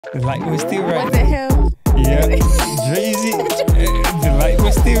The light was still right Was there. it him? Yeah, Drazy. The light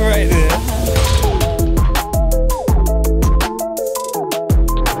was still right there.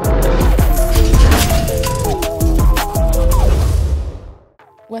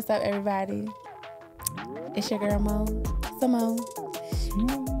 What's up, everybody? It's your girl SImoane,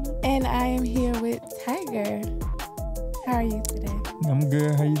 and I am here with Tiger. How are you today? I'm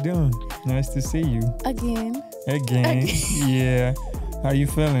good. How you doing? Nice to see you. Again. Yeah. How you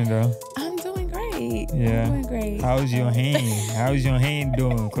feeling though? I'm doing great. Yeah. I'm doing great. How's your hand? How's your hand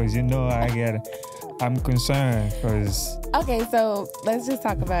doing? Cause you know I'm concerned. Cause Okay, so let's just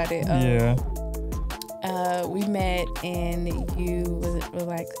talk about it. yeah. We met and you were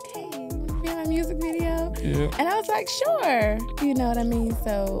like, hey, you want to be in my music video? Yeah. And I was like, sure. You know what I mean?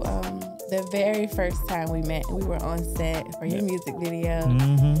 So the very first time we met, we were on set for your music video.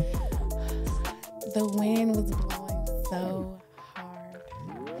 Mm-hmm. The wind was blowing so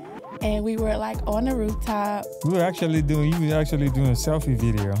hard. And we were like on the rooftop. You were actually doing a selfie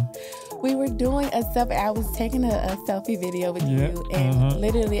video. We were doing a selfie. I was taking a selfie video with you, and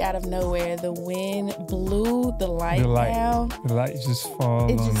literally out of nowhere, the wind blew the light down. The light just fall.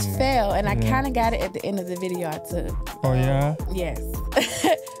 It just you. fell, and I kind of got it at the end of the video I took. Oh yeah. Yes.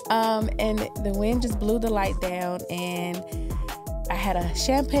 And the wind just blew the light down, and I had a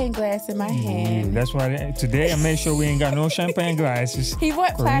champagne glass in my hand. That's why today I made sure we ain't got no champagne glasses. He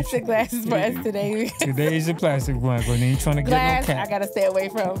bought plastic glasses for us today. Today is a plastic one, but then you trying to Glass, get no cap. I gotta stay away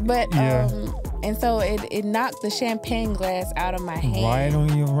from. But Yeah. and so it knocked the champagne glass out of my hand. Right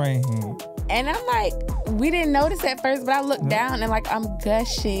on your right hand. And I'm like, we didn't notice at first, but I looked down and like I'm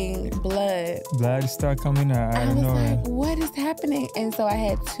gushing blood. Blood start coming out. I was don't know. like, what is happening? And so I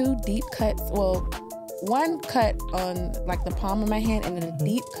had two deep cuts. Well, one cut on like the palm of my hand and then a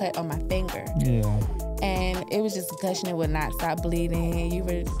deep cut on my finger. Yeah. And it was just gushing. It would not stop bleeding. You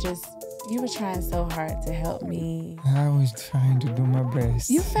were trying so hard to help me. I was trying to do my best.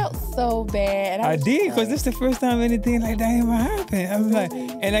 You felt so bad. I did, because this is the first time anything like that ever happened. I'm like,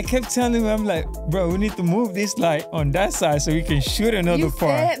 and I kept telling him, I'm like, bro, we need to move this light on that side so we can shoot another You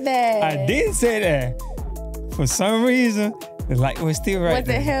part. said that. I did say that. For some reason, the light was still right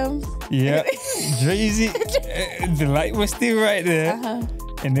there. Was it him? Yeah. Drazy. The light was still right there.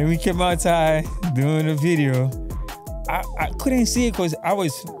 And then we came outside doing the video. I couldn't see it because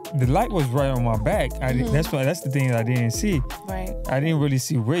the light was right on my back. That's the thing I didn't see. Right. I didn't really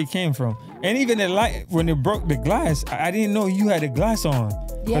see where it came from. And even the light, when it broke the glass, I didn't know you had the glass on.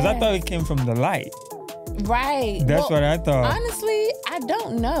 Because I thought it came from the light. Right. That's what I thought. Honestly, I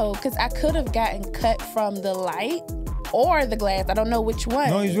don't know, because I could have gotten cut from the light or the glass. I don't know which one.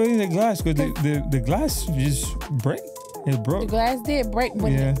 No, it's really the glass, because the glass just break. It broke. The glass did break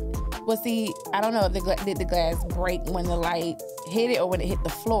when Yeah. well, see, I don't know if did the glass break when the light hit it or when it hit the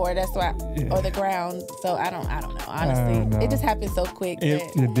floor. That's why, or the ground. So I don't know. Honestly, know. it just happened so quick.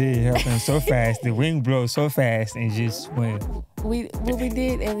 It did happen so fast. The wind blew so fast and just went. We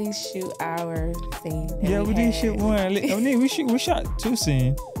did at least shoot our scene. Yeah, we did shoot one. I mean, we shot two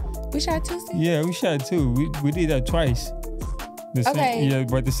scenes. We shot two scenes? Yeah, we shot two. We did that twice. Okay. Yeah,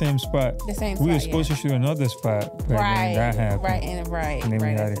 but the same spot. The same spot. We were supposed to shoot another spot, but then that happened. And then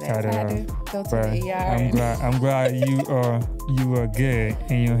we had to cut it off. Go to But the ER. I'm glad you are good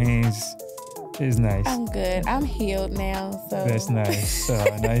and your hands is nice. I'm good. I'm healed now. So That's nice. So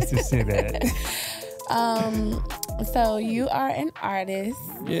nice to see that. So you are an artist.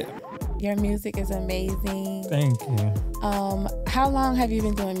 Yeah. Your music is amazing. Thank you. How long have you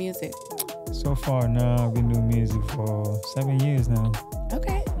been doing music? So far now, I've been doing music for 7 years now.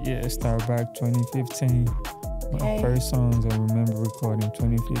 Okay. Yeah, it started back 2015. Okay. My first songs I remember recording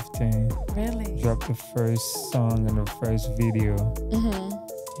 2015. Really? Dropped the first song and the first video.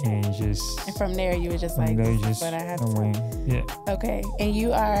 And And from there, you were just like, there this is just what I have to went. Yeah. Okay. And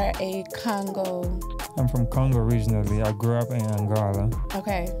you are a Congo. I'm from Congo originally. I grew up in Angola,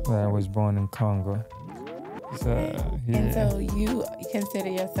 Okay. but I was born in Congo. So, yeah. And so you consider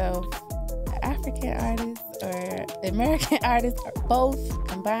yourself an African artist or American artist or both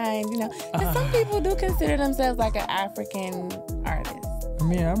combined, you know? And some people do consider themselves like an African artist. I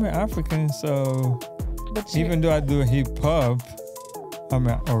mean, I'm an African, so But even though I do hip hop, I'm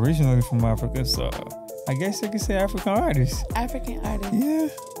originally from Africa, so I guess I could say African artist. African artist. Yeah.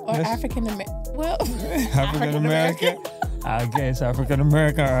 Or African American. Well, African American. I guess African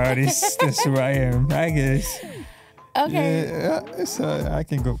American artist. That's who I am, I guess. Okay. Yeah, so I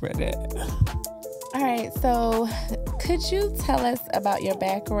can go for that. All right. So could you tell us about your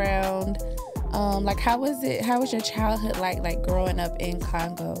background? Like how was your childhood like growing up in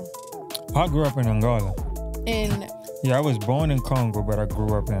Congo? I grew up in Angola. In Yeah, I was born in Congo, but I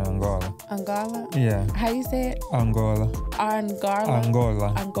grew up in Angola. Angola? Yeah. How you say it? Angola.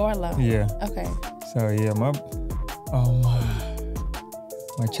 Angola. Yeah. Okay. So yeah,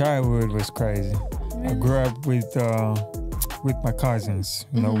 my childhood was crazy. Really? I grew up with my cousins.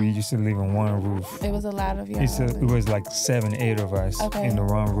 You know, we used to live in one roof. It was a lot of y'all. It was like 7, 8 of us in the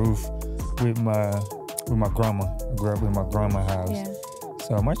one roof with my grandma. I grew up in my grandma's house. Yeah.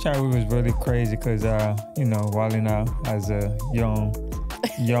 So my childhood was really crazy because you know, wilding out as a young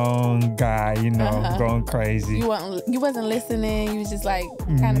guy, you know, going crazy. You wasn't listening. You was just like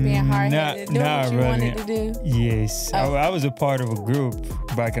kind of being hard-headed, doing what you wanted to do. Yes, I was a part of a group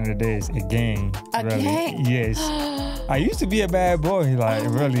back in the days, a gang. A gang? Yes. I used to be a bad boy. Like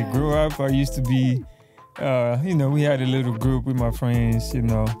really grew up. I used to be, you know, we had a little group with my friends, you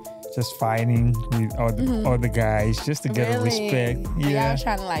know, just fighting with other guys just to get a respect. Yeah. Y'all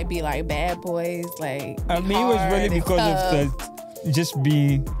trying to like be like bad boys, like. I mean, it was really because of just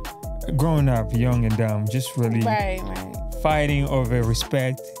be growing up young and dumb, just really fighting over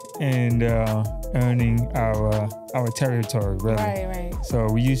respect and earning our territory, really. Right. So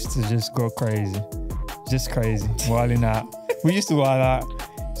we used to just go crazy, wilding out. We used to wild out.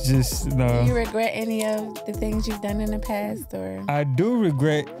 Just Do you regret any of the things you've done in the past, or? I do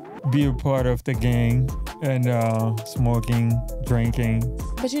regret being a part of the gang and smoking, drinking.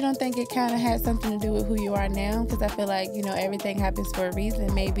 But you don't think it kind of had something to do with who you are now? Because I feel like, you know, everything happens for a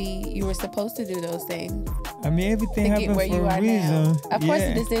reason. Maybe you were supposed to do those things. I mean, everything happens for a reason. Now. Of course,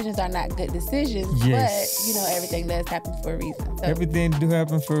 the decisions are not good decisions, but, you know, everything does happen for a reason. So. Everything do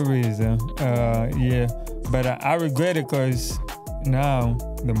happen for a reason. Yeah. But I regret it because now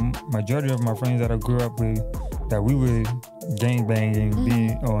the majority of my friends that I grew up with, that we were gang banging,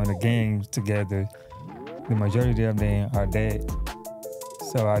 being on a gang together, the majority of them are dead.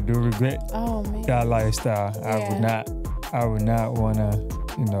 So I do regret that lifestyle. Yeah. I would not want to,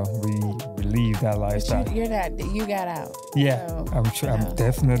 you know, relieve that lifestyle. But you got out. Yeah, so, I'm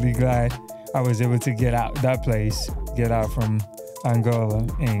definitely glad I was able to get out that place, get out from Angola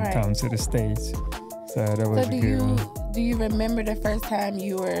and come to the States. So that was a good one. Do you remember the first time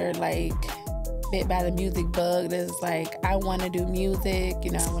you were like bit by the music bug? That's like, I want to do music,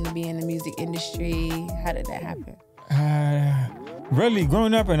 you know, I want to be in the music industry. How did that happen? Really,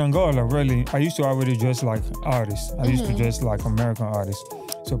 growing up in Angola, really, I used to already dress like artists. I used to dress like American artists.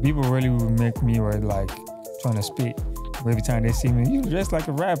 So people really would make me like trying to spit. Every time they see me, you dress like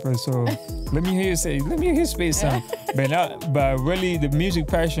a rapper. So let me hear you spit something. But really, the music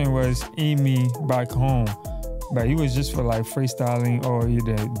passion was in me back home. But it was just for like freestyling or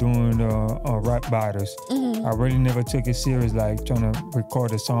either doing rap battles. I really never took it serious, like trying to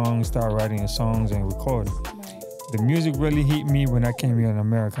record a song, start writing the songs and record it. The music really hit me when I came here in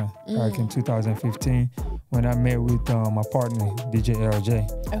America, back in 2015, when I met with my partner, DJ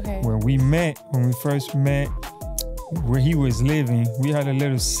LJ. Okay. When we first met, where he was living, we had a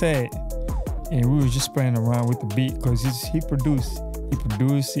little set, and we were just playing around with the beat because he produced,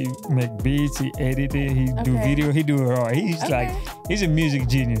 he make beats, he edited, he do video, he do it all. He's a music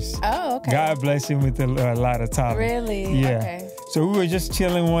genius. Oh, okay. God bless him with a lot of talent. Really? Yeah. Okay. So we were just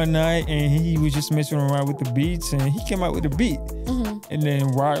chilling one night, and he was just messing around with the beats, and he came out with a beat. And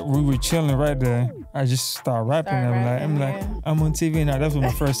then while we were chilling right there, I just started rapping. I'm like, I'm on TV now. That was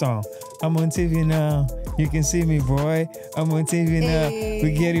my first song. I'm on TV now. You can see me, boy. I'm on TV now.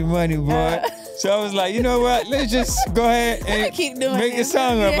 We getting money, boy. So I was like, you know what? Let's just go ahead and keep doing make a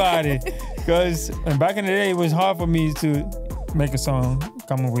song about it. Because back in the day, it was hard for me to make a song,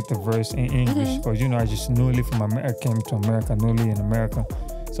 come up with the verse in English. Because, you know, I just newly I came to America, newly in America.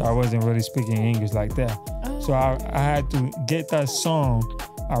 So I wasn't really speaking English like that. So I had to get that song.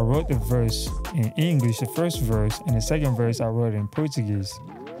 I wrote the verse in English, the first verse, and the second verse I wrote in Portuguese.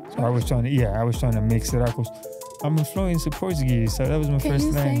 So I was trying to mix it up. I'm influenced in Portuguese, so that was my first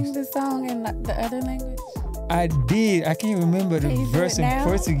language. Can you sing the song in the other language? I did. I can't remember the verse in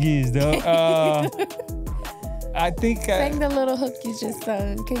Portuguese though. I think sing the little hook you just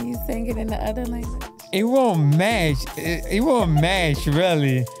sung. Can you sing it in the other language? It won't match. It won't match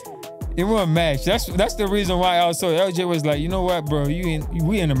really. It won't match. That's the reason why also LJ was like, you know what, bro,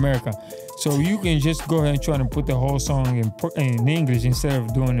 we in America, so you can just go ahead and try to put the whole song in English instead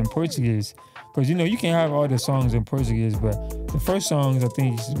of doing it in Portuguese. Because, you know, you can have all the songs in Portuguese, but the first songs, I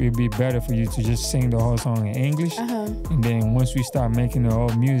think it would be better for you to just sing the whole song in English. And then once we start making the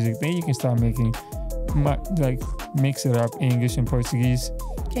whole music, then you can start making, like, mix it up, English and Portuguese.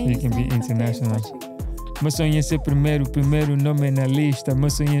 Can you can be sing international. Meu sonho é ser primeiro nome na lista.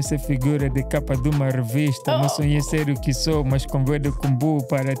 Meu sonho é ser figura de capa de uma revista. Meu sonho é ser o que sou, mas convido com bu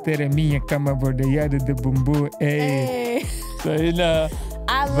para ter a minha cama bordeada de bumbu. Hey. So, you know.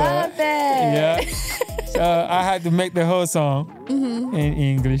 I love that. Yeah. So I had to make the whole song in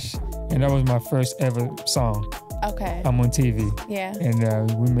English. And that was my first ever song. Okay. I'm on TV. Yeah.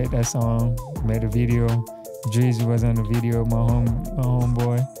 And we made that song, made a video. Dreezy was on the video, my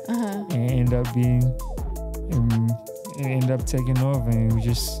homeboy. And ended up taking over, and we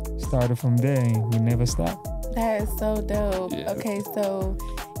just started from there, and we never stopped. That is so dope. Yeah. Okay, so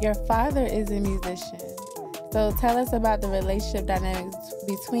your father is a musician. So tell us about the relationship dynamics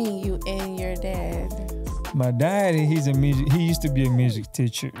between you and your dad. My dad, he used to be a music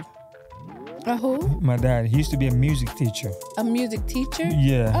teacher. Who? My dad, he used to be a music teacher. A music teacher?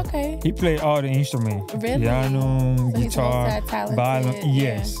 Yeah. Okay. He played all the instruments. Really? Piano, So guitar, he's violin.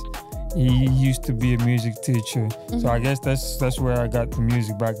 Yes. He used to be a music teacher. So I guess that's where I got the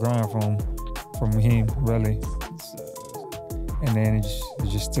music background from him, really. And then it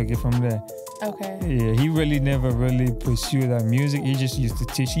just took it from there. Okay. Yeah, he really never really pursued that music. He just used to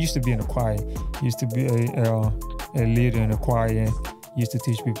teach. He used to be in a choir. He used to be a leader in a choir. He used to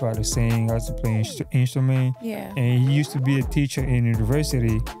teach people how to sing, how to play instrument. Yeah. And he used to be a teacher in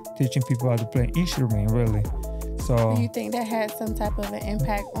university, teaching people how to play instrument, really. So do you think that had some type of an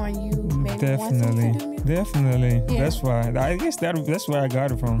impact on you? Maybe definitely, wanting to do music? definitely. Yeah. That's why. I guess that's where I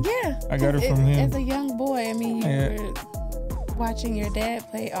got it from. Yeah. I got it from him. As a young boy, I mean, you were watching your dad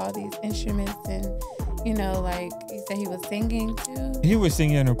play all these instruments, and you know, like you said, he was singing too. He was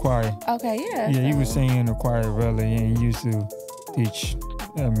singing in the choir. Okay, yeah. Yeah, he was singing in the choir, really, and he used to teach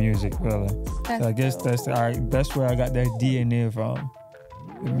music, really. So I guess that's where I got that DNA from.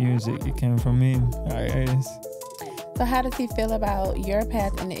 The music, it came from him, I guess. So how does he feel about your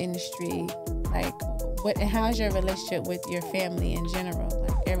path in the industry? Like, and how's your relationship with your family in general?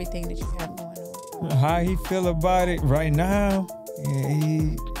 Like everything that you have going on. How he feel about it right now?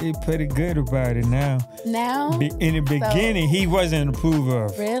 Yeah, he pretty good about it now. Now? In the beginning, he wasn't approved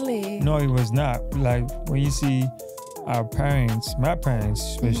of. Really? No, he was not. Like when you see our parents, my parents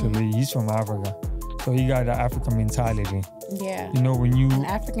especially, he's from Africa, so he got the African mentality. Yeah. You know, when you... And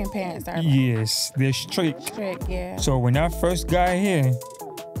African parents are... Yes, they're strict. Strict, yeah. So when I first got here,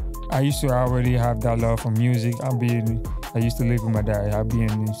 I used to already have that love for music. I used to live with my dad. I'd be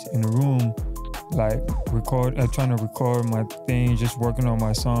in the room, like, trying to record my thing, just working on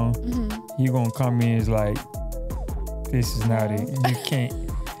my song. He gonna come in, is like, this is not it. You can't.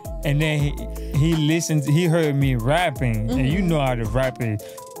 And then he listened, he heard me rapping, and you know how to rap is.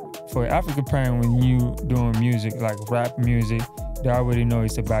 For African parent, when you doing music, like rap music, they already know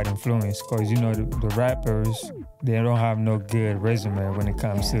it's about influence, because you know the rappers, they don't have no good resume when it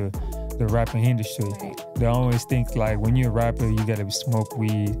comes to the rapping industry. Right. They always think like when you're a rapper, you gotta smoke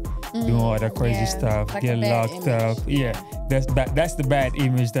weed, do all that crazy stuff, like get locked up. Yeah, that's the bad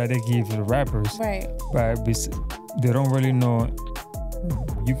image that they give to the rappers. Right. But they don't really know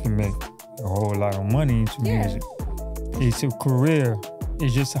you can make a whole lot of money into music. It's a career.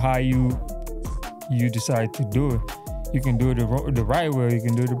 It's just how you decide to do it. You can do it the right way, you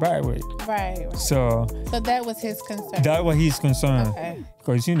can do it the bad way. Right. So that was his concern. That was his concern. Okay.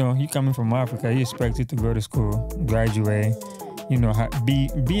 Because, you know, he coming from Africa, he expected to go to school, graduate, you know,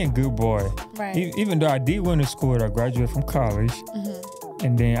 be a good boy. Right. Even though I did went to school, I graduated from college.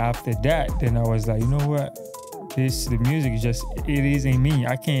 And then after that, then I was like, you know what? The music is just, it isn't me.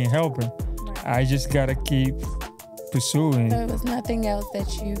 I can't help it. Right. I just got to keep pursuing. So it was nothing else that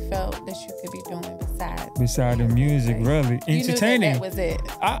you felt that you could be doing besides the music, really. Entertaining. You knew that was it.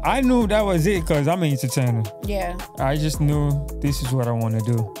 I knew that was it because I'm an entertainer. Yeah. I just knew this is what I want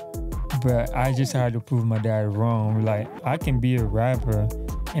to do. But I just had to prove my dad wrong. Like, I can be a rapper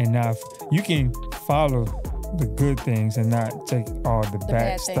and not, you can follow the good things and not take all the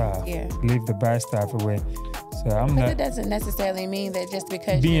bad stuff. Yeah. Leave the bad stuff away. So I'm not. It doesn't necessily mean that just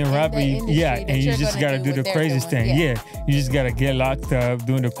because being you're rapper, in the industry, and you just gotta do the crazy thing. Yeah, you just gotta get locked up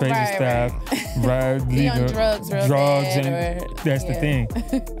doing the crazy stuff. Right, be on drugs, and that's the thing.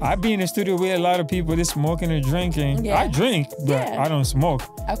 I be in the studio with a lot of people that's smoking and drinking. I drink, but I don't smoke.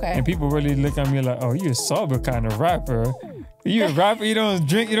 Okay. And people really look at me like, "Oh, you're a sober kind of rapper." You a rapper, you don't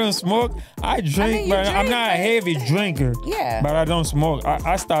drink, you don't smoke. I drink, but I'm not a heavy drinker. Yeah. But I don't smoke.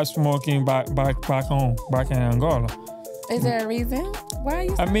 I stopped smoking back home, back in Angola. Is there a reason why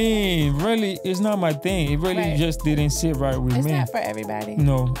you? I mean, really, it's not my thing. It really just didn't sit right with me. It's not for everybody.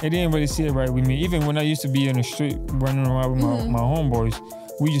 No, it didn't really sit right with me. Even when I used to be in the street running around with my homeboys,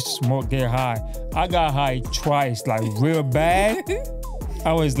 we used to smoke, get high. I got high twice, like real bad.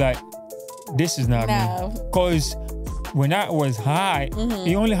 I was like, this is not me. Because when I was high,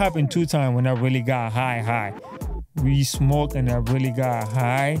 it only happened 2 times when I really got high. We smoked and I really got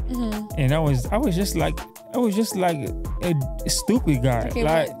high, and I was just like a stupid guy.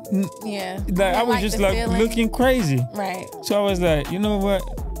 Like I was just like looking crazy. Right. So I was like, you know what?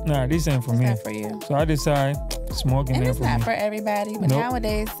 Nah, this ain't for me. Not for you. So I decided smoking and ain't it's for not me. for everybody, but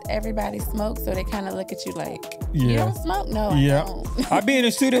nowadays everybody smokes, so they kind of look at you like, you don't smoke? No, yeah. I don't. I be in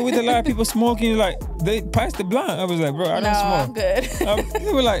the studio with a lot of people smoking, like they pass the blunt. I was like, bro, I don't smoke. I'm good.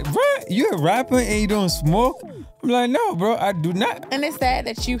 They were like, bro, you a rapper and you don't smoke? I'm like, no, bro, I do not. And it's sad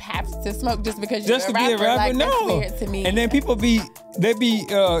that you have to smoke just because you're a rapper. Be a rapper. Like, no. that's weird to me. And then people be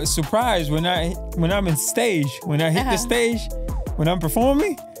surprised when I'm in stage, when I hit the stage, when I'm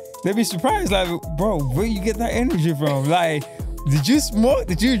performing. They be surprised, like, bro, where you get that energy from? Like, did you smoke?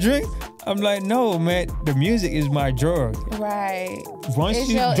 Did you drink? I'm like, no, man. The music is my drug. Right. Once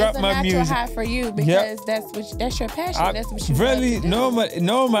you drop my music, it's a natural high for you because that's your passion. That's what you really love to do.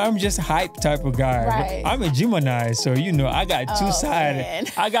 no, I'm just hype type of guy. Right. I'm a Gemini, so I got two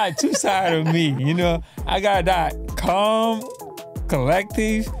sides. I got two sides of me. I got that calm,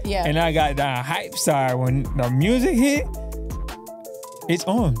 collective, and I got that hype side. When the music hit, it's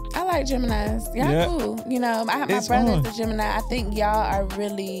on. I like Geminis. Y'all cool. I have my brother's a Gemini. I think y'all are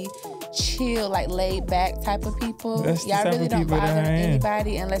really chill, like laid back type of people. That's y'all really don't bother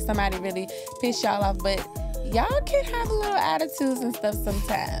anybody unless somebody really piss y'all off. But y'all can have little attitudes and stuff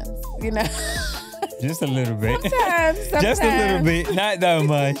sometimes, Just a little bit. Sometimes. Just a little bit. Not that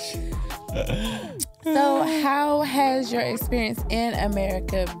much. So how has your experience in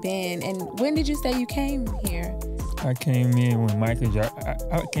America been? And when did you say you came here? I came in when Michael Jackson.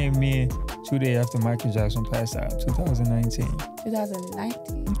 I came in 2 days after Michael Jackson passed out, 2019.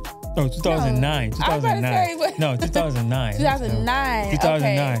 2019? Oh, 2009. No, 2009. No, 2009. 2009.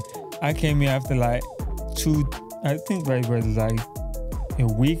 2009. Okay. I came here after like I think it was like a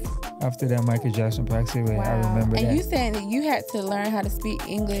week after that Michael Jackson passed away. Wow. I remember that. And you saying that you had to learn how to speak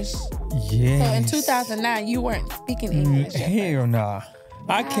English? Yes. So in 2009, you weren't speaking English? Hell nah.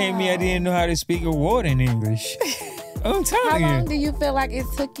 I came here, I didn't know how to speak a word in English. I'm telling you. How long do you feel like it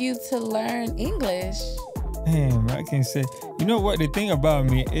took you to learn English? Damn, I can say. You know what? The thing about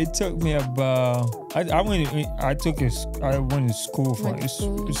me, it took me about. I went to school for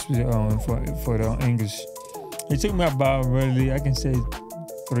the English. It took me about really, I can say,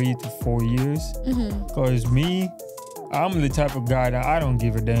 3 to 4 years. Cause I'm the type of guy that I don't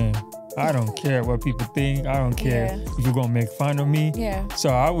give a damn. I don't care what people think. I don't care if you're gonna make fun of me. Yeah. So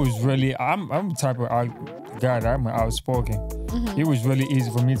I was really, I'm the type of guy that I'm outspoken. It was really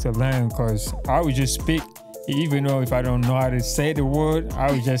easy for me to learn because I would just speak, even though if I don't know how to say the word,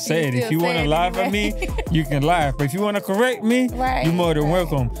 I would just say it. If you want to laugh at me, you can laugh. But if you want to correct me, you're more than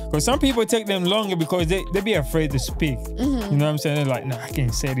welcome. Because some people take them longer because they be afraid to speak. You know what I'm saying? They're like, nah, I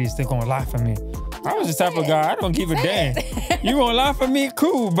can't say this. They're gonna laugh at me. I was the type of guy, I don't give a damn. You gonna laugh at me?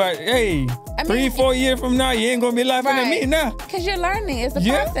 Cool, but hey, 3-4 years from now, you ain't gonna be laughing at me now. Because you're learning. It's a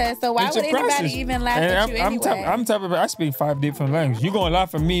process. So why would anybody even laugh at you anyway? I'm type of, I speak 5 different languages. You gonna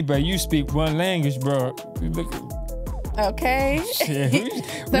laugh at me, but you speak one language, bro. Okay.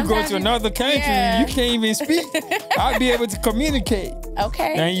 We go to another country, you can't even speak. I'll be able to communicate.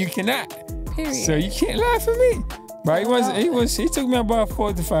 Okay. And you cannot. Period. So you can't laugh at me. But it took me about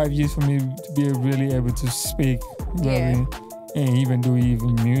 4 to 5 years for me to be really able to speak really, and even do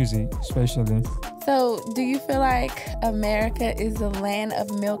music, especially. So do you feel like America is the land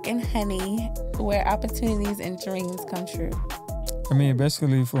of milk and honey where opportunities and dreams come true? I mean,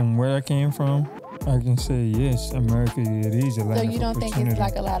 basically from where I came from, I can say yes, America, it is a land of opportunity. So you don't think it's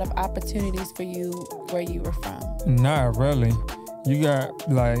like a lot of opportunities for you where you were from? Not really. You got,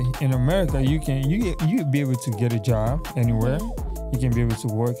 like, in America, you be able to get a job anywhere. You can be able to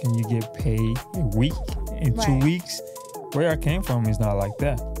work and you get paid a week in 2 weeks. Where I came from is not like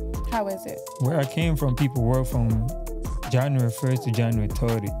that. How is it? Where I came from, people work from January 1st to January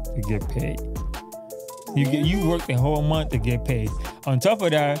 30th to get paid. You work the whole month to get paid. On top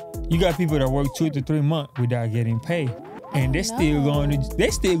of that, you got people that work 2 to 3 months without getting paid. And they're still going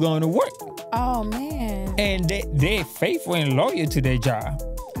to work. Oh man. And they're faithful and loyal to their job.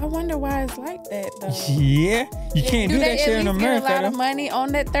 I wonder why it's like that though. Yeah. You can't do that shit in America. Do they at least get a lot of money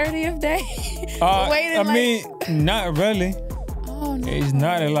on that 30th day? Not really. Oh no. It's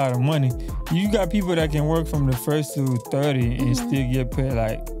not a lot of money. You got people that can work from the 1st to 30 and still get paid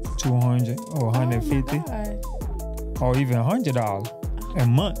like $200 or $150 or even $100 a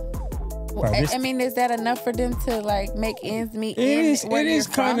month. I mean, is that enough for them to like make ends meet? It is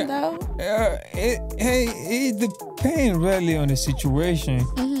kind of. It depends really on the situation.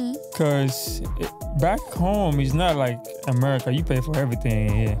 Cause back home, it's not like America. You pay for everything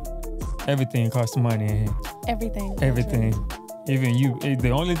in here. Everything costs money in here. Everything. Even you, the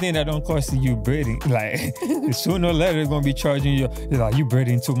only thing that don't cost you breathing. Like sooner or later, they're gonna be charging you. They're like, you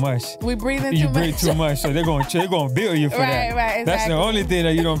breathing too much. We breathing you too breathe much. too much, so they're gonna bill you for that. Right, exactly. That's the only thing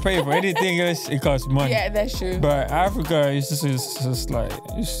that you don't pay for. Anything else, it costs money. Yeah, that's true. But Africa, it's just like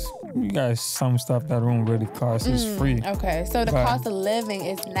you got some stuff that don't really cost. It's free. Okay, so the cost of living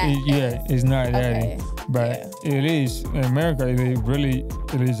is not. It's not that. Okay. But it is in America. It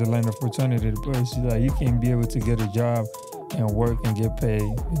is a land of opportunity. But it's like you can be able to get a job and work and get paid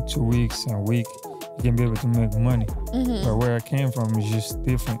in 2 weeks and a week. You can be able to make money. But where I came from is just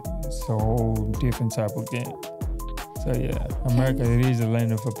different. It's a whole different type of game. So yeah, America, it is a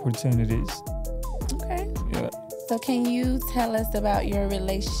land of opportunities. Okay. Yeah. So can you tell us about your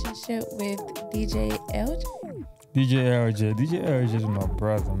relationship with DJ LJ? DJ LJ is my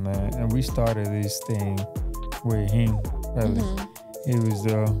brother, man. And we started this thing with him, really. He was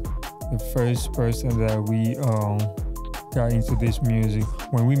the first person that we got into this music.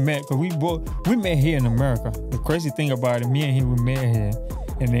 When we met, because we met here in America. The crazy thing about it, me and him, we met here.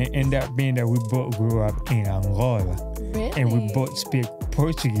 And it ended up being that we both grew up in Angola. Really? And we both speak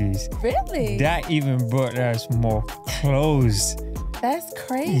Portuguese. Really? That even brought us more close. That's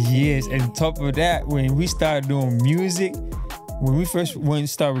crazy. Yes, and on top of that, when we started doing music, when we first went and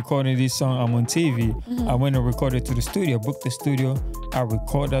started recording this song, I'm on TV, I went and recorded to the studio, booked the studio, I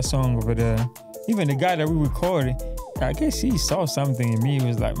recorded that song over there. Even the guy that we recorded, I guess he saw something in me. He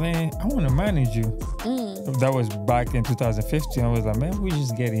was like, man, I want to manage you. That was back in 2015. I was like, man, we're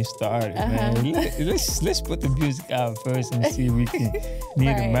just getting started, man. Let's put the music out first and see if we can need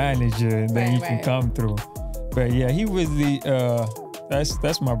a manager, and then he can come through. But yeah, he was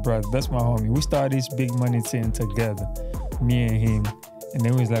that's my brother. That's my homie. We started this big money thing together, me and him. And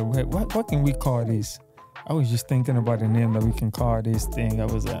then we was like, what can we call this? I was just thinking about the name that we can call this thing. I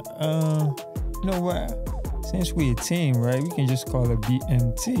was like, you know what? Since we a team, right, we can just call it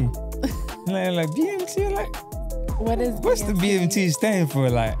BMT. like BMT, like what's the BMT stand for?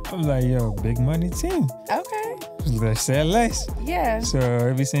 Like, I'm like, yo, big money team. Okay. Let's say less. Yeah. So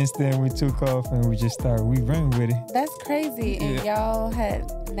ever since then, we took off and we ran with it. That's crazy. And y'all had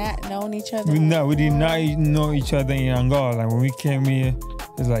not known each other? No, we did not know each other in Angola. Like, when we came here,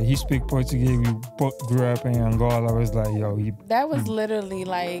 it's like he speak Portuguese. We both grew up in Angola. I was like, yo. That was literally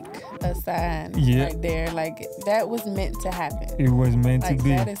like a sign right there. Like, that was meant to happen. It was meant to be.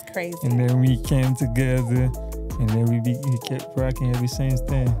 That is crazy. And then we came together, and then we kept rocking ever since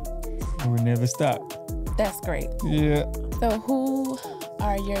then. And we never stopped. That's great. Yeah. So who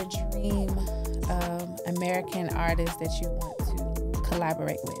are your dream American artists that you want to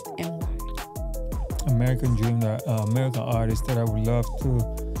collaborate with, and why? American artist that I would love to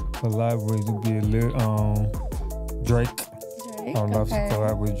collab with would be Drake. I would love to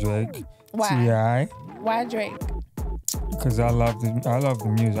collab with Drake. Why? T.I. Why Drake? Because I love the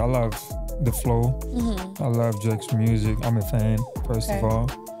music. I love the flow. I love Drake's music. I'm a fan, first of all.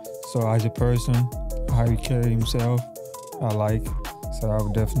 So as a person, how he carry himself, I like. So I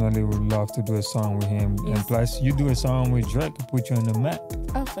would love to do a song with him. Yes. And plus, you do a song with Drake, to put you on the map.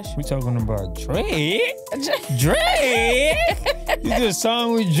 Oh, for sure. We're talking about Drake. Drake. You do a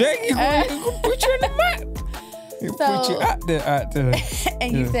song with Drake, he gonna put you on the map. He'll put you out there.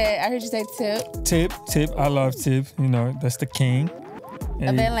 And you said, I heard you say Tip. Tip. I love Tip. You know, that's the king.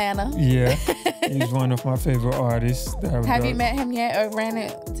 Of Atlanta. Yeah. He's one of my favorite artists. Have you met him yet or ran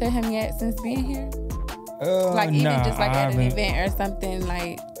into him yet since being here? Just like at an event or something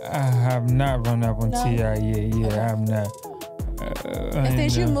like. I have not run up on T.I. yet. Yeah, I have not. And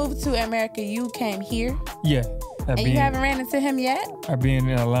since you moved to America, you came here? Yeah. You haven't ran into him yet? I've been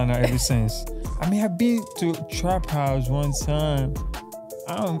in Atlanta ever since. I mean, I've been to Trap House one time.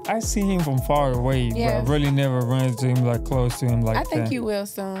 I see him from far away, but I really never run into him like close to him like that. I think you will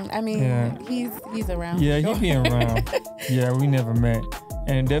soon. I mean, he's around. Yeah, he'll be around. Yeah, we never met.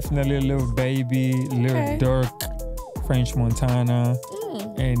 And definitely Lil Baby, Lil Durk, French Montana,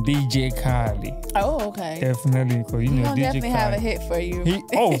 and DJ Khaled. Oh, okay. Definitely, because you know DJ definitely Khaled have a hit for you.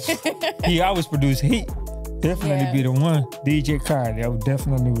 He always produce heat. Definitely be the one. DJ Khaled. I would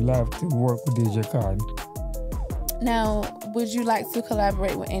definitely love to work with DJ Khaled. Now, would you like to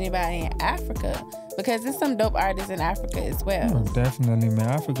collaborate with anybody in Africa? Because there's some dope artists in Africa as well. Oh, definitely, man.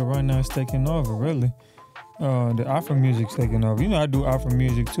 Africa right now is taking over, really. The Afro music's taking over. You know, I do Afro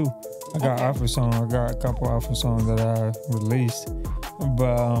music too. I got Afro songs. I got a couple Afro songs that I released.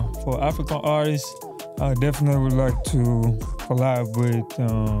 But for African artists, I definitely would like to collab with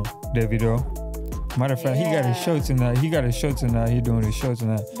Davido. Matter of fact, he got a show tonight. He got a show tonight. He's doing a show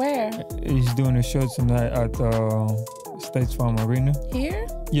tonight. Where? He's doing a show tonight at State Farm Arena. Here?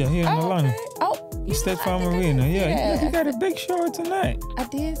 Yeah, here in Atlanta. Okay. Oh, State Farm Arena. Yeah, he got a big show tonight. I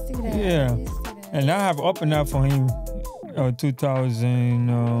did see that. Yeah. And I have opened up for him 2018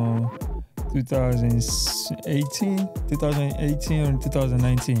 or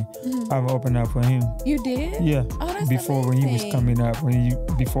 2019. I've opened up for him. You did? Yeah. Oh, that's before amazing. when he was coming up,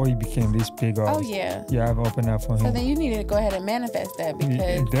 before he became this big artist. Oh, yeah. Yeah, I've opened up for him. So then you need to go ahead and manifest that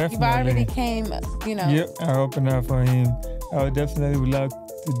because definitely. you've already came, you know. Yep, I opened up for him. I would definitely would like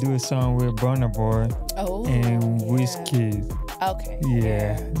to do a song with Burna Boy and Wizkid. Okay.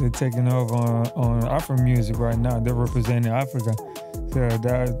 Yeah, they're taking over on Afro music right now. They're representing Africa. So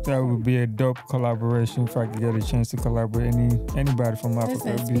that would be a dope collaboration if I could get a chance to collaborate anybody from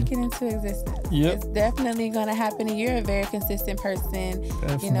Africa. Listen, speaking into existence. Yep. It's definitely going to happen. You're a very consistent person.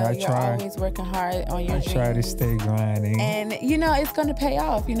 Definitely, you know, you're always working hard on your dreams. I try to stay grinding. And, you know, it's going to pay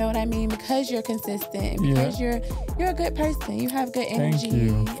off. You know what I mean? Because you're consistent. Because you're a good person. You have good energy. Thank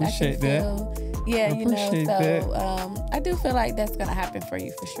you. Appreciate that. Yeah, you know, so I do feel like that's going to happen for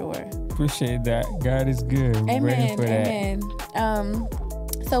you for sure. Appreciate that. God is good. Amen. Amen.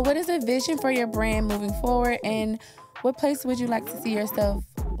 So what is a vision for your brand moving forward, and what place would you like to see yourself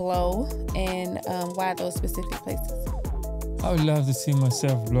blow, and why those specific places? I would love to see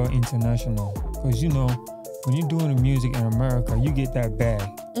myself blow international, because you know, when you're doing the music in America, you get that bag.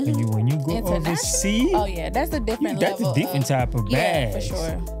 And when you go overseas, oh yeah, that's a different level. That's a different type of bag. Yeah, for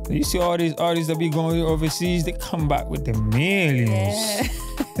sure. So you see all these artists that be going overseas, they come back with the millions. Yeah.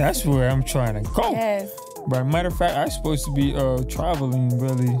 That's where I'm trying to go. Yes. But matter of fact, I'm supposed to be traveling,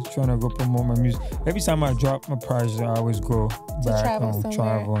 really trying to go promote my music. Every time I drop my project, I always go back and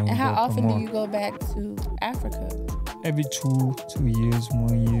travel. And how often do you go back to Africa? Every 2 years,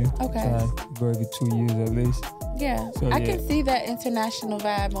 1 year. Okay. So I go every 2 years at least. Yeah. So, I can see that international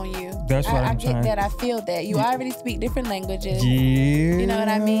vibe on you. That's what I'm trying. I get that. I feel that. You already speak different languages. Yeah. You know what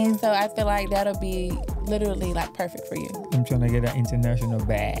I mean? So I feel like that'll be literally like perfect for you. I'm trying to get that international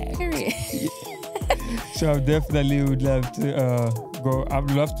bag. Period. So I definitely would love to go.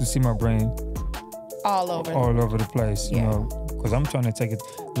 I'd love to see my brand all over the place. You know, because I'm trying to take it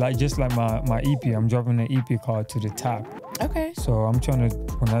just like my EP. I'm dropping an EP called To the Top. Okay. So I'm trying to,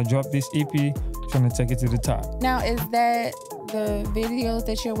 when I drop this EP, I'm trying to take it to the top. Now, is that the videos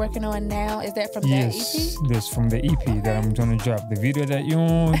that you're working on now? Is that from that EP? Yes, that's from the EP that I'm going to drop. The video that you're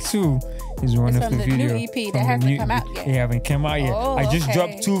on too is one of the videos. New EP that hasn't come out yet. It haven't come out yet. I just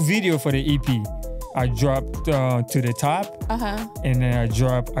dropped 2 videos for the EP. I dropped To the Top, and then I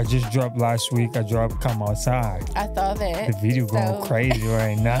just dropped last week. I dropped Come Outside. I saw that. The video going crazy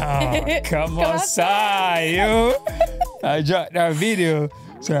right now. Come outside, yo. I dropped that video,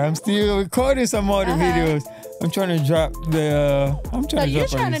 so I'm still recording some more videos. I'm trying to drop the. So you're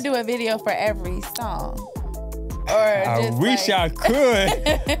trying to do a video for every song, or I wish I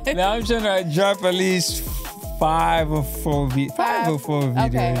could. Now I'm trying to drop at least 5 or 4 videos.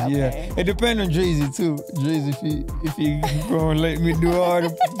 Okay. Yeah, it depends on Drizzy too. Drizzy, if he gonna let me do all the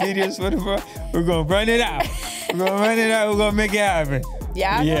videos for we're gonna run it out. We're gonna make it happen.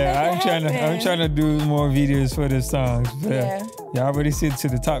 Yeah, I'm trying to do more videos for the songs. Yeah, I already said To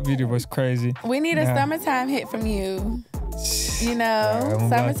the Top video was crazy. We need a summertime hit from you. You know,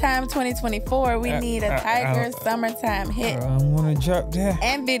 summertime 2024. We need a Tiger summertime hit. I'm gonna drop that.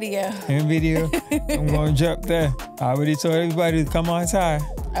 And video. I'm gonna drop that. I already told everybody to come outside.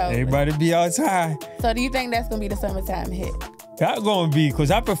 Everybody be outside. So do you think that's gonna be the summertime hit? That's gonna be,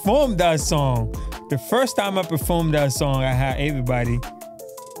 because I performed that song. The first time I performed that song, I had everybody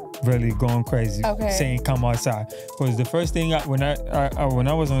really going crazy, saying "Come outside." Because the first thing when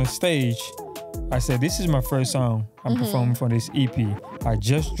I was on stage, I said, "This is my first song I'm performing for this EP. I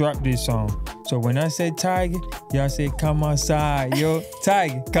just dropped this song." So when I said Tiger, y'all said, "Come outside, yo,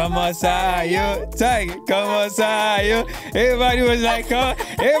 Tiger, come outside, yo, Tiger, come outside, yo." Everybody was like, "Come!"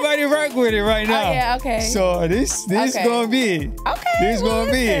 Everybody rock with it right now. Oh yeah, okay. So this gonna be it. Okay, this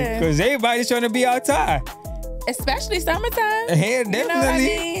gonna be it, because everybody's trying to be outside. Especially summertime. Yeah, definitely. You know what I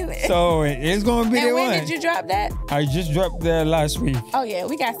mean? So it's gonna be the one. And when did you drop that? I just dropped that last week. Oh yeah,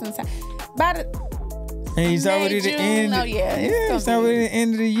 we got some time. And it's already the end. Oh yeah, it's already the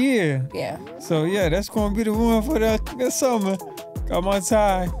end of the year. Yeah. So yeah, that's gonna be the one for the summer. Come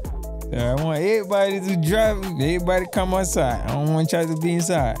outside. I want everybody to drive. Everybody come outside. I don't want y'all to be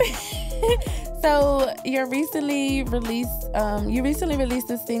inside. So you recently released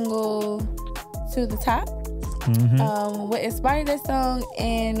a single, To the Top. Mm-hmm. What inspired that song,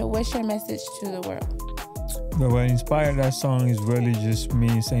 and what's your message to the world? But what inspired that song is really just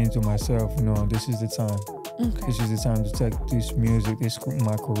me saying to myself, this is the time. Okay. This is the time to take this music,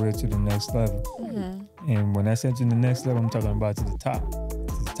 my career to the next level. Mm-hmm. And when I said to the next level, I'm talking about to the top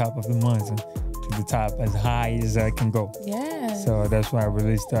of the mountain, to the top, as high as I can go. Yeah. So that's why I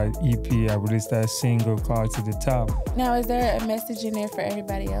released that EP. I released that single called To the Top. Now, is there a message in there for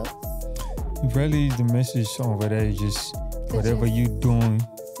everybody else? Really, the message over there is just whatever you're doing,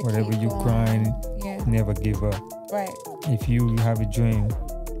 whatever you're grinding, never give up. Right. If you have a dream,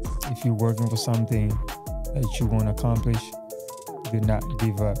 if you're working for something that you want to accomplish, do not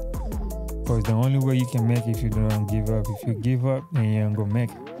give up. Because the only way you can make it if you don't give up. If you give up, then you ain't gonna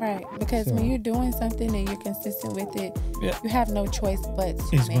make it. Right. Because when you're doing something and you're consistent with it, you have no choice but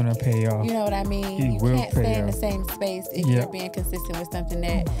to it's gonna pay off. You know what I mean? You can't stay in the same space if you're being consistent with something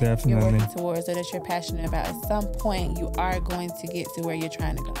that you're working towards or that you're passionate about. At some point, you are going to get to where you're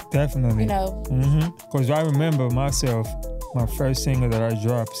trying to go. Definitely. You know? Because I remember myself, my first single that I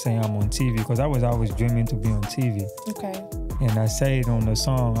dropped saying I'm on TV, because I was always dreaming to be on TV. Okay. And I say it on the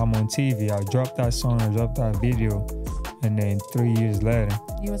song, I'm on TV. I dropped that song, I dropped that video. And then 3 years later,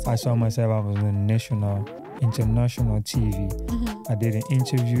 I saw myself, I was on international TV. I did an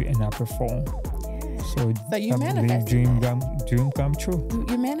interview and I performed. So you manifested dream come true.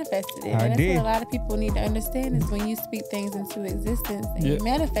 You manifested it. And that's what a lot of people need to understand is when you speak things into existence and you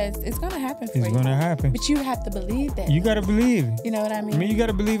manifest, it's going to happen for you. It's going to happen. But you have to believe that. You got to believe. You know what I mean? I mean, you got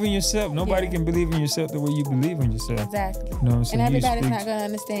to believe in yourself. Nobody can believe in yourself the way you believe in yourself. Exactly. You know what I'm saying? And everybody's not going to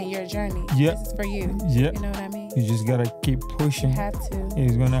understand your journey. This is for you. You know what I mean? You just got to keep pushing. You have to.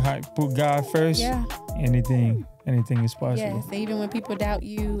 It's going to put God first. Anything is possible. Yes, even when people doubt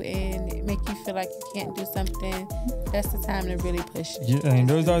you and make you feel like you can't do something, that's the time to really push it. Yeah, and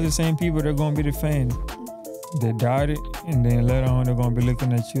those are the same people that are going to be the fan. They doubt it, and then later on they're going to be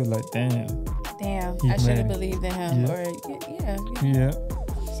looking at you like, damn, I should have believed in him. Yeah.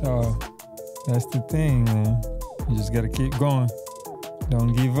 So that's the thing, man. You just got to keep going.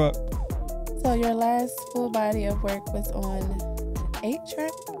 Don't give up. So your last full body of work was on an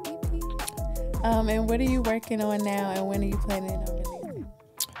 8-track EP? And what are you working on now, and when are you planning on releasing?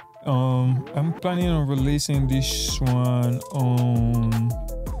 I'm planning on releasing this one on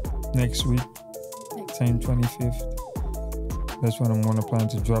next week, same 25th. That's when I'm gonna plan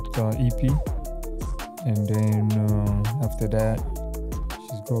to drop the EP, and then after that,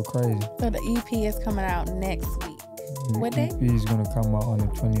 just go crazy. So the EP is coming out next week. What day? The EP is gonna come out on the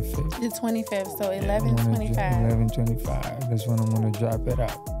 25th. The 25th, so 11/25. 11/25. That's when I'm gonna drop it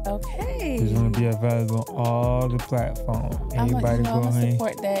out. Okay. It's gonna be available on all the platforms. Everybody go ahead and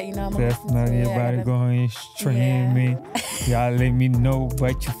support that. I'm definitely everybody go ahead and stream me. Y'all let me know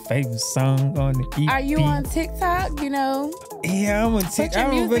what your favorite song on the EP. Are you on TikTok? Yeah, I'm on TikTok.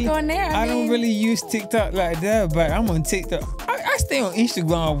 Put your music on there. I don't really use TikTok like that, but I'm on TikTok. I stay on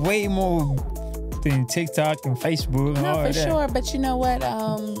Instagram way more than TikTok and Facebook and all that. No, for sure. But you know what?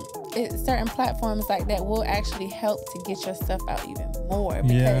 Certain platforms like that will actually help to get your stuff out even more.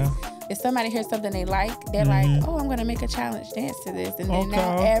 Because if somebody hears something they like, they're like, oh, I'm going to make a challenge dance to this. And then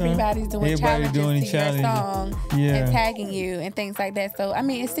now everybody's doing challenges to your song and tagging you and things like that. So, I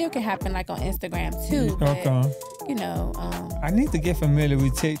mean, it still can happen like on Instagram too. But, I need to get familiar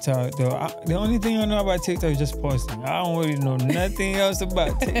with TikTok though. The only thing I know about TikTok is just posting. I don't really know nothing else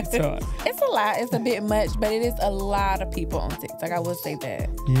about TikTok. It's a lot. It's a bit much, but it is a lot of people on TikTok. I will say that.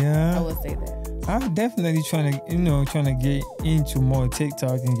 Yeah. I will say that. I'm definitely trying to get into more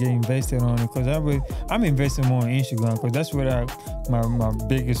TikTok and get invested on it, because I'm investing more on Instagram, because that's where my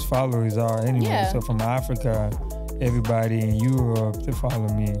biggest followers are anyway. Yeah. So from Africa, everybody in Europe to follow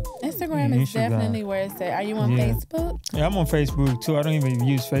me. Instagram is definitely where it's at. Are you on Facebook? Yeah, I'm on Facebook too. I don't even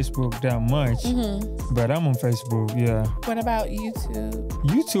use Facebook that much, but I'm on Facebook. Yeah. What about YouTube?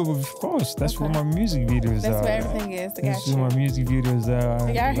 YouTube, of course. That's where my music videos are. That's where everything is. That's where my music videos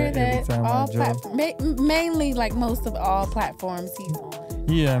are. Y'all hear that? Mainly, like most of all platforms he's on.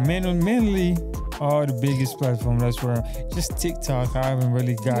 Yeah, mainly all the biggest platforms. That's where just TikTok. I haven't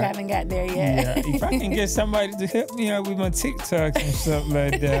really got. You haven't got there yet. Yeah, if I can get somebody to help me out with my TikTok and stuff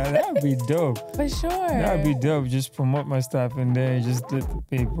like that, that'd be dope. For sure. That'd be dope. Just promote my stuff and then just let the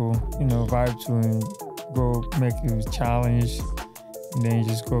people, vibe to and go make a challenge, and then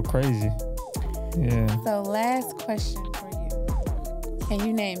just go crazy. Yeah. So last question for you: can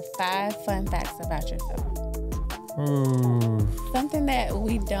you name 5 fun facts about yourself? Ooh. Something that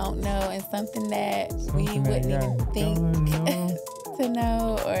we don't know and something that we wouldn't even think to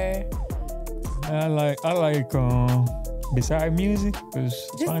know, or I like beside music,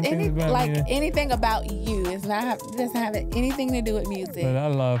 just anything about you. It doesn't have anything to do with music. But I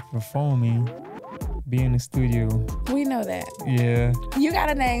love performing, be in the studio. We know that. Yeah. You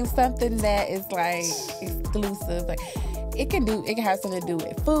gotta name something that is like exclusive. Like it can have something to do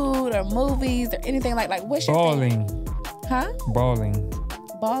with food or movies or anything like what's your bowling? Thing? Huh? Bowling.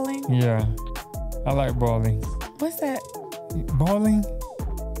 Bowling? Yeah. I like bowling. What's that? Bowling?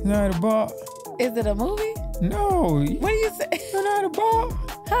 You know how to ball? Is it a movie? No. What do you say? You know how to ball?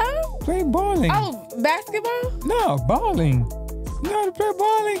 Huh? Play bowling. Oh, basketball? No, bowling. You know how to play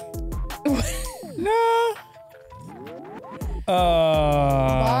bowling? No.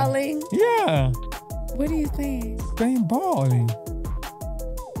 Bowling? Yeah. What are you saying? Playing bowling.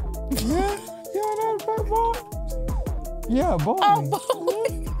 Yeah. You don't know how to play bowling? Yeah, bowling. Oh,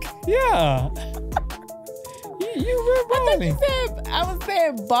 bowling. Yeah. You real bowling. I was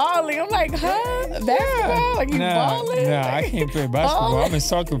saying balling. I'm like, huh? Basketball? Like you balling? Nah, I can't play basketball. I'm a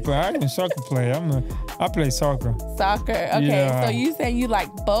soccer player. I can soccer play. I play soccer. Soccer. Okay. Yeah. So you saying you like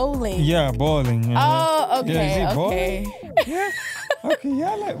bowling? Yeah, bowling. Oh, okay. Yeah, is it okay. bowling? Yeah. Okay,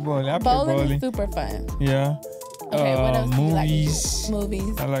 yeah, I like bowling. I play Bowling bowling. is super fun. Yeah. Okay, what else do you like to movies. do?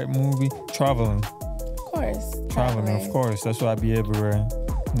 Movies. I like movies. Traveling. Of course. Traveling, of course. That's why I be everywhere.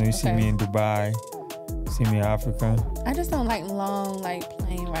 You know, you see me in Dubai. See me in Africa. I just don't like long,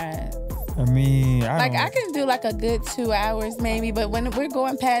 plane rides. I mean, I can do a good 2 hours maybe, but when we're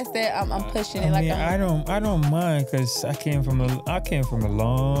going past that, I'm pushing it. I don't mind because I came from a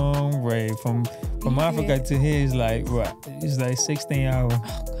long way from Africa to here is like what? It's like 16 hours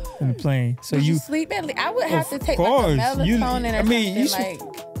in the plane. So you sleep at least. I would have to take a melatonin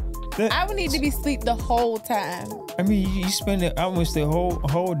I would need to be asleep the whole time. I mean, you spend almost the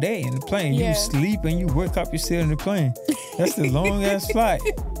whole day in the plane. Yeah. You sleep and you wake up, you're still in the plane. That's the long ass flight.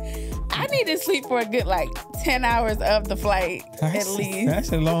 I need to sleep for a good 10 hours of the flight at least.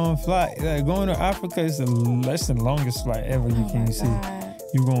 That's a long flight. Going to Africa is that's the longest flight ever you can see.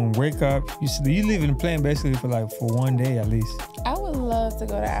 You're gonna wake up, you live in the plane basically for 1 day at least. I would love to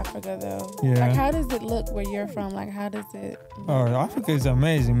go to Africa though. Yeah. How does it look where you're from? How does it Oh, Africa is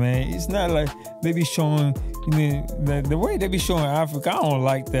amazing, man. It's not like they be showing, the way they be showing Africa, I don't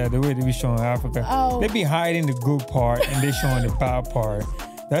like that, the way they be showing Africa. Oh. They be hiding the good part and they showing the bad part.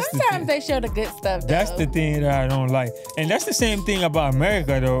 Sometimes they show the good stuff though. That's the thing that I don't like. And that's the same thing about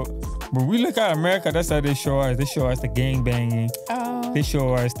America though. When we look at America, that's how they show us. They show us the gang banging. Oh. They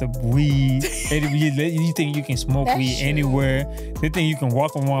show us the weed. You think you can smoke weed anywhere. They think you can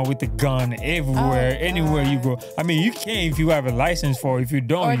walk around with the gun everywhere, anywhere you go. I mean, you can if you have a license for it. If you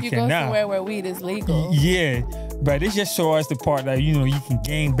don't, or if you cannot. Or go somewhere where weed is legal. Yeah. But they just show us the part that, you can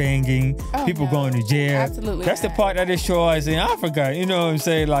gang banging, people going to jail. Absolutely That's not. The part that they show us in Africa. You know what I'm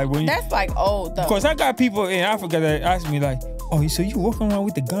saying? That's old though. Of course, I got people in Africa that ask me oh, so you walking around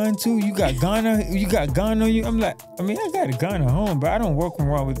with the gun too? You got gun on you? I'm like, I got a gun at home, but I don't walk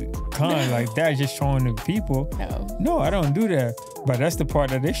around with the gun like that, just showing the people. No, I don't do that. But that's the part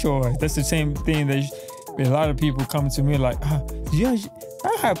that they show us. That's the same thing that a lot of people come to me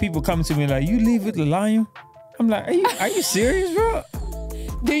I have people come to me you live with the lion? I'm like, are you serious, bro?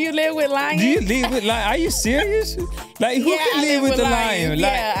 Do you live with lions? Do you live with lions? Are you serious? Who can live with the lion?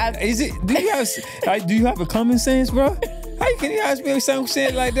 Do you have a common sense, bro? How can you ask me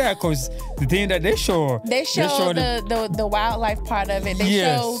something like that? Because the thing that they show the wildlife part of it. They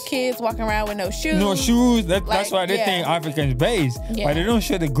show kids walking around with no shoes. No shoes. That's why they think Africans based. Yeah. But they don't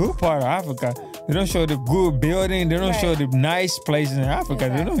show the good part of Africa. They don't show the good building. They don't show the nice places in Africa.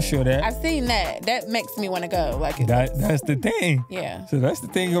 Exactly. They don't show that. I've seen that. That makes me want to go. That's the thing. Yeah. So that's the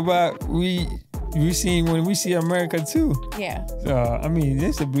thing about we see when we see America too. Yeah. So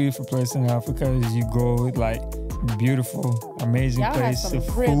it's a beautiful place in Africa. As you go, beautiful, amazing Y'all place. Have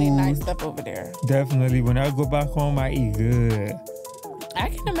some really nice stuff over there. Definitely. When I go back home, I eat good. I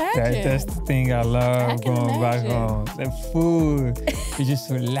can imagine. That's the thing I love back home. The food. You just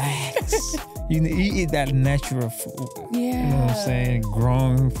relax. You eat that natural food. Yeah. You know what I'm saying?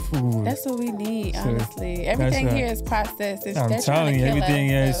 Grown food. That's what we need, honestly. Everything here is processed. I'm telling you, everything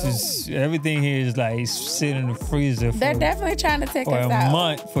here is sitting in the freezer. They're definitely trying to take us out. For a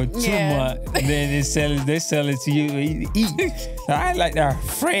month, for 2 months. And then they sell it to you to eat. So I like that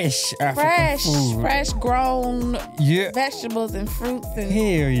fresh African food. Fresh grown vegetables and fruits. Hell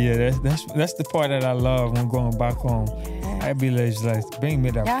yeah. That's the part that I love when going back home. Yeah. I'd be bring me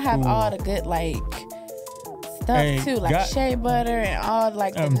that Y'all have food. all the good stuff too, shea butter and all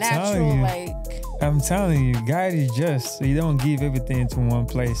the natural I'm telling you, God is just. So you don't give everything to one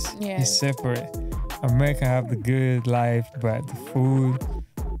place. Yeah. It's separate. America have the good life, but the food,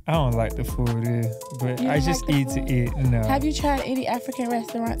 I don't like the food here, but You I don't just like eat the to eat. No. Have you tried any African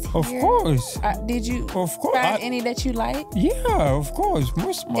restaurants here? Of course. Did you Of course. find any that you like? Yeah, of course.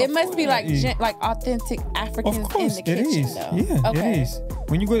 Most of my It must food be I eat. like authentic Africans Of course, in the it kitchen, is. though. Yeah, Okay. it is.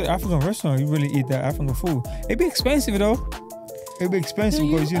 When you go to an African restaurant, you really eat that African food. It be expensive though. It be expensive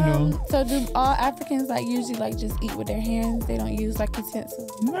because you know. So do all Africans like usually like just eat with their hands? They don't use like utensils?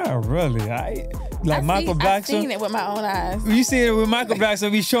 Not really. Michael I've Blackson. seen it with my own eyes. You see it with Michael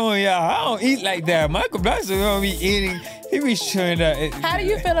Blackson be showing y'all. I don't eat like that. Michael Blackson don't be eating. He be showing that. How do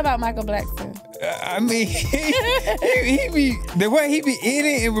you feel about Michael Blackson? I mean, he be the way he be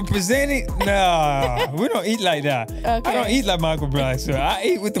eating and representing. Nah, we don't eat like that. Okay. I don't eat like Michael Blackson. I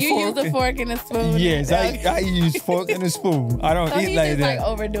eat with the fork. You use a fork and a spoon. Yes, I use fork and a spoon. I don't So eat he's like just that. like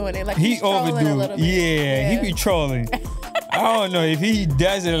overdoing it. Like He he's trolling a overdo little it. bit. Yeah, he be trolling. I don't know if he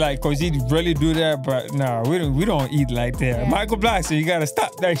does it like cause he really do that, but nah, we don't eat like that. Yeah. Michael Blackson, you gotta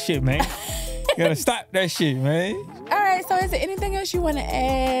stop that shit, man. You gotta stop that shit, man. All right, so is there anything else you want to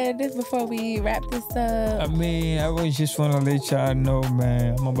add before we wrap this up? I mean, I was just want to let y'all know,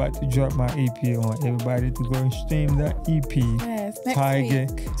 man, I'm about to drop my EP on everybody to go and stream that EP. Yes, next Tiger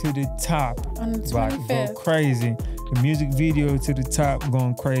week to the top. on the About to go 25th. crazy. The music video to the top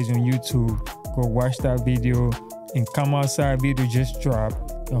going crazy on YouTube. Go watch that video. And Come Outside video just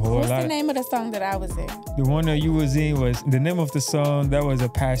dropped. A whole What's lot. the name of the song that I was in? The one that you was in was the name of the song. That was a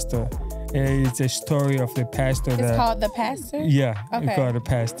pastor. It's a story of the pastor. It's called The Pastor? Yeah, Okay. it's called the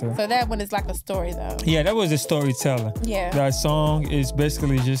pastor. So that one is like a story though. Yeah, that was a storyteller. Yeah. That song is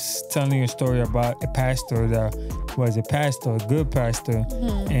basically just telling a story about a pastor that was a pastor, a good pastor,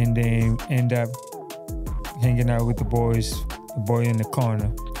 Mm-hmm. and then end up hanging out with the boys, the boy in the corner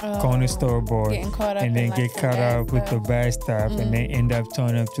store boy, Getting caught up and then in, like, get some caught bad up with the stuff. bad stuff, and then end up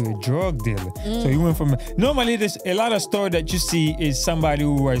turning up to a drug dealer. So he went from normally there's a lot of story that you see is somebody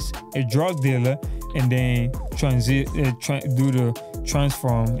who was a drug dealer and then do the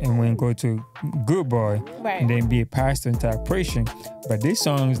transform and then go to good boy, Right. and then be a pastor and type preaching. But this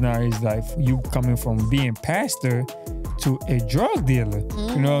song now is like you coming from being pastor to a drug dealer.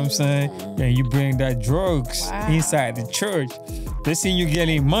 You know what I'm saying? And you bring that drugs inside the church. They see you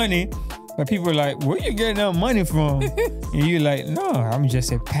getting money, but people are like, where you getting that money from? And you're like, no, I'm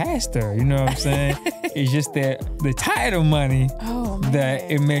just a pastor. You know what I'm saying? It's just that the title money that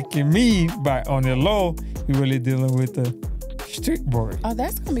it making me, but on the low, you're really dealing with the street boy. Oh,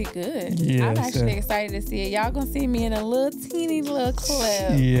 that's gonna be good. Yeah, I'm actually so- excited to see it. Y'all gonna see me in a little teeny little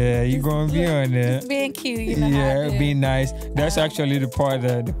clip. Yeah, you're gonna be on there. Just being cute, you know how I Yeah, do. be nice. That's actually the part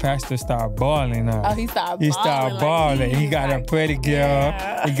that the pastor started balling now. Oh, he started He started balling. Like, He got a like, pretty girl.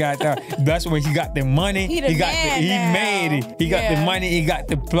 yeah. He got that. That's where he got the money. He the man He now. made it. He got the Yeah. money. He got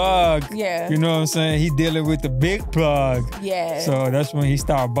the plug. Yeah. You know what I'm saying? He dealing with the big plug. Yeah. So that's when he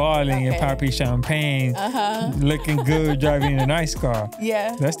started balling and Okay. popping champagne, Uh-huh. looking good, driving a nice car.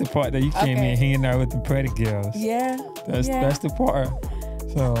 Yeah. That's the part that you came Okay. in hanging out with the pretty girls. Yeah. That's yeah. that's the part.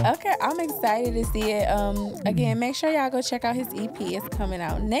 So Okay, I'm excited to see it. Again, make sure y'all go check out his EP. It's coming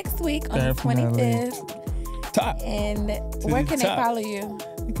out next week on Definitely. the 25th. top. And where the can they top. follow you?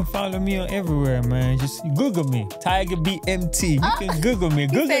 You can follow me on everywhere, man. Just Google me, Tiger BMT. You can Google me.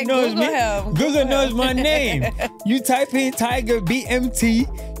 Google said knows Google me. him. Google Google knows him. my name. You type in Tiger BMT,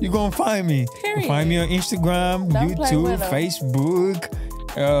 you're gonna find me. You Period. can find me on Instagram, Don't play YouTube, with 'em. Facebook,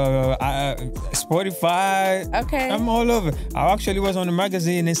 Spotify. Okay. I'm all over. I actually was on the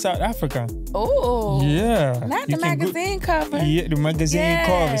magazine in South Africa. Ooh. Yeah. Not You the can go- magazine cover. Yeah, the magazine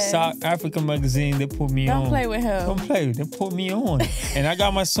cover, Yes. South African magazine. They put me on. Don't play with him. Don't play. They put me on, and I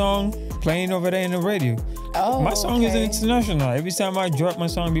got my song playing over there in the radio. Oh, My song is okay. international. Every time I drop my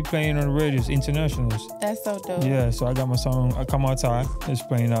song, be playing on the radio. It's internationals. That's so dope. Yeah, so I got my song. I Come Outside. It's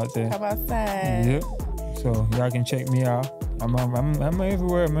playing out there. Come outside. Yep. So y'all can check me out. I'm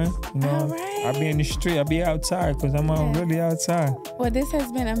everywhere, man. You know, All right. I be in the street. I be outside because I'm really outside. Well, this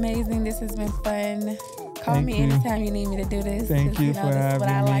has been amazing. This has been fun. Call Thank me you. anytime you need me to do this. Thank 'cause, you know, for this is what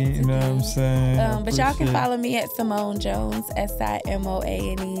I having like me. to You know what do. I'm saying? I But y'all can appreciate it. follow me at Simone Jones,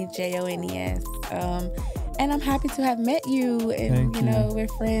 SImoane JONES. And I'm happy to have met you, and Thank you you. know we're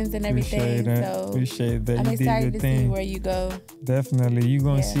friends and everything. Appreciate that. So Appreciate that. I'm You did excited your to see thing. where you go. Definitely. You're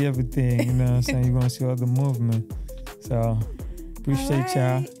going to Yeah. see everything. You know what I'm saying? You're going to see all the movement. So, appreciate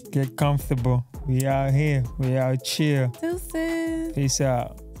y'all. right. Get comfortable. We out here. We out chill. Deuces. Peace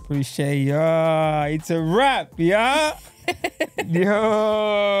out. Appreciate y'all. It's a wrap, y'all.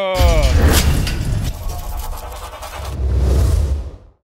 Yo.